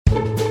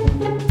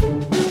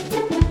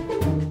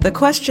The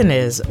question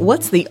is,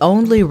 what's the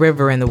only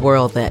river in the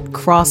world that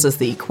crosses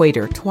the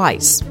equator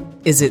twice?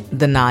 Is it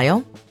the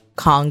Nile,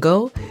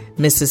 Congo,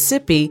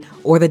 Mississippi,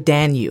 or the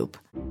Danube?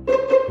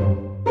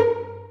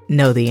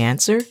 Know the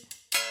answer?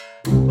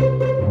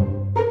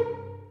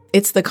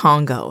 It's the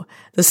Congo,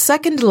 the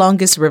second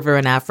longest river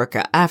in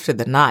Africa after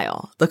the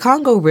Nile. The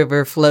Congo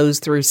River flows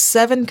through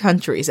 7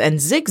 countries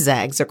and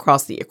zigzags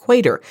across the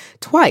equator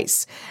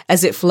twice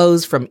as it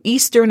flows from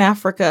eastern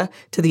Africa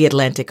to the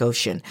Atlantic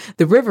Ocean.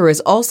 The river is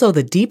also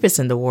the deepest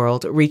in the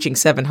world, reaching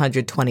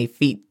 720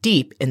 feet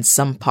deep in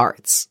some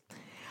parts.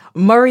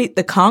 Murray,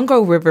 the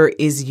Congo River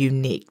is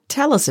unique.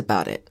 Tell us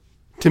about it.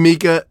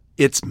 Tamika,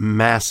 it's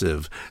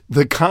massive.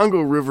 The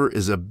Congo River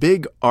is a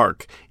big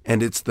arc,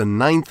 and it's the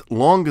 9th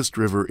longest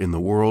river in the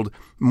world,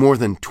 more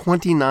than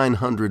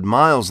 2,900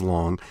 miles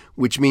long,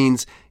 which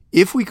means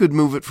if we could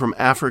move it from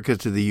Africa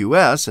to the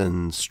U.S.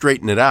 and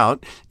straighten it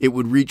out, it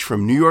would reach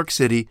from New York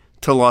City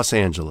to Los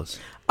Angeles.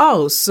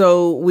 Oh,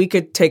 so we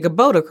could take a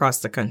boat across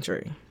the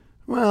country.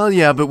 Well,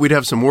 yeah, but we'd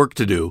have some work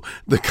to do.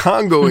 The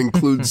Congo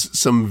includes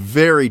some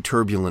very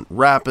turbulent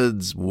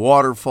rapids,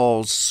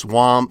 waterfalls,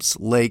 swamps,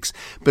 lakes.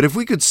 But if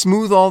we could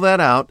smooth all that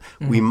out,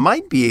 we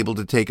might be able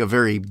to take a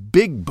very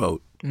big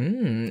boat.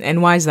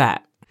 And why's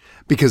that?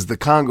 Because the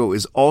Congo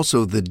is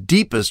also the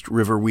deepest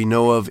river we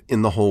know of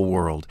in the whole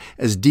world,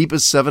 as deep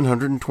as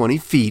 720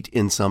 feet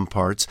in some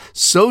parts,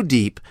 so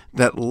deep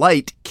that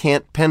light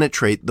can't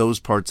penetrate those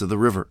parts of the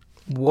river.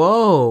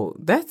 Whoa,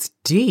 that's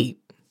deep.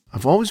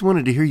 I've always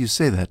wanted to hear you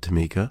say that,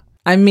 Tamika.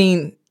 I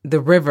mean,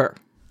 the river.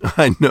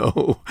 I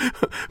know,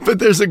 but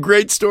there's a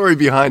great story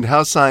behind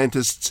how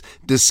scientists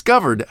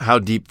discovered how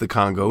deep the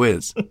Congo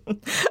is.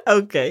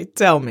 Okay,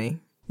 tell me.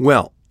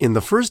 Well, in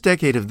the first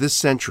decade of this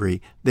century,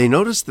 they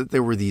noticed that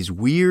there were these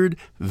weird,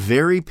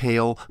 very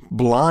pale,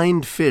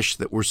 blind fish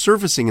that were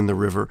surfacing in the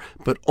river,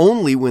 but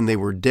only when they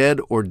were dead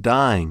or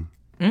dying.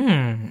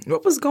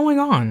 What was going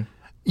on?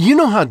 You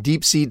know how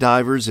deep-sea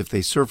divers, if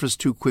they surface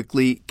too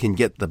quickly, can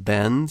get the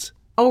bends?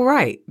 Oh,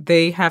 right.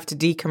 They have to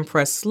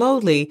decompress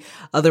slowly.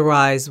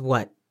 Otherwise,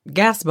 what?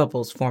 Gas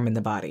bubbles form in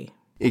the body.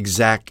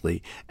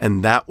 Exactly.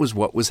 And that was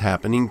what was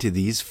happening to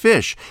these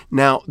fish.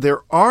 Now,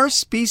 there are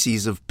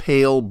species of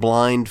pale,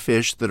 blind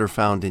fish that are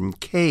found in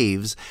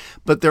caves,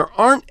 but there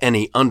aren't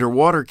any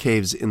underwater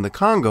caves in the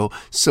Congo,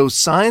 so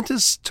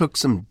scientists took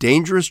some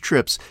dangerous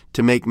trips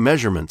to make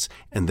measurements,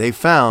 and they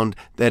found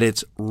that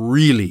it's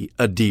really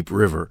a deep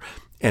river.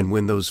 And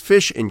when those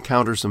fish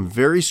encounter some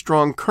very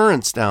strong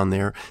currents down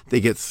there, they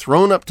get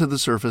thrown up to the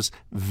surface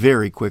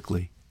very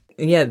quickly.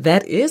 Yeah,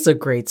 that is a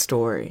great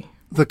story.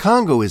 The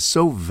Congo is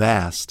so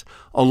vast.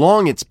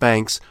 Along its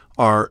banks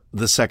are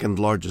the second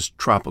largest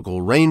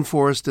tropical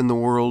rainforest in the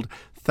world,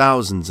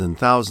 thousands and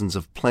thousands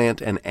of plant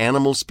and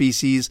animal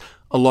species.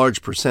 A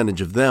large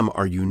percentage of them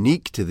are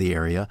unique to the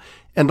area,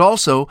 and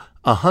also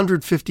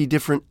 150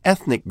 different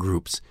ethnic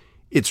groups.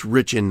 It's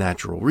rich in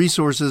natural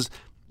resources,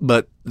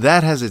 but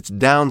that has its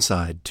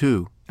downside,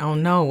 too. Oh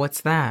no,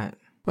 what's that?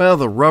 Well,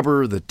 the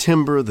rubber, the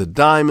timber, the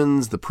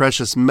diamonds, the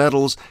precious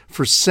metals,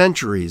 for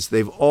centuries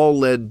they've all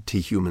led to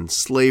human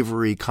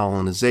slavery,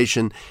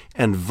 colonization,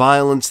 and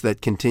violence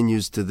that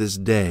continues to this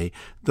day,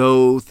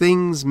 though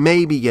things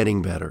may be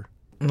getting better.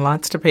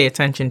 Lots to pay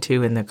attention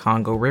to in the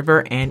Congo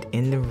River and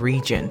in the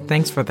region.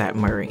 Thanks for that,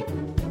 Murray.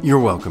 You're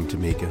welcome,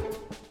 Tamika.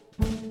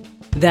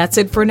 That's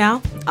it for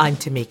now. I'm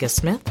Tamika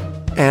Smith.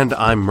 And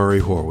I'm Murray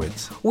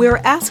Horwitz. We're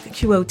Ask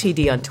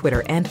QOTD on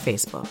Twitter and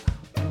Facebook.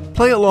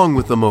 Play along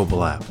with the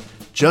mobile app.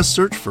 Just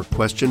search for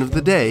Question of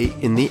the Day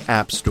in the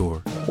App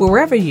Store.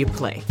 Wherever you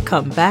play,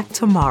 come back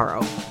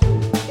tomorrow.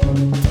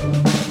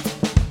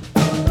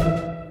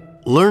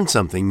 Learn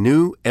something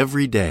new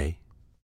every day.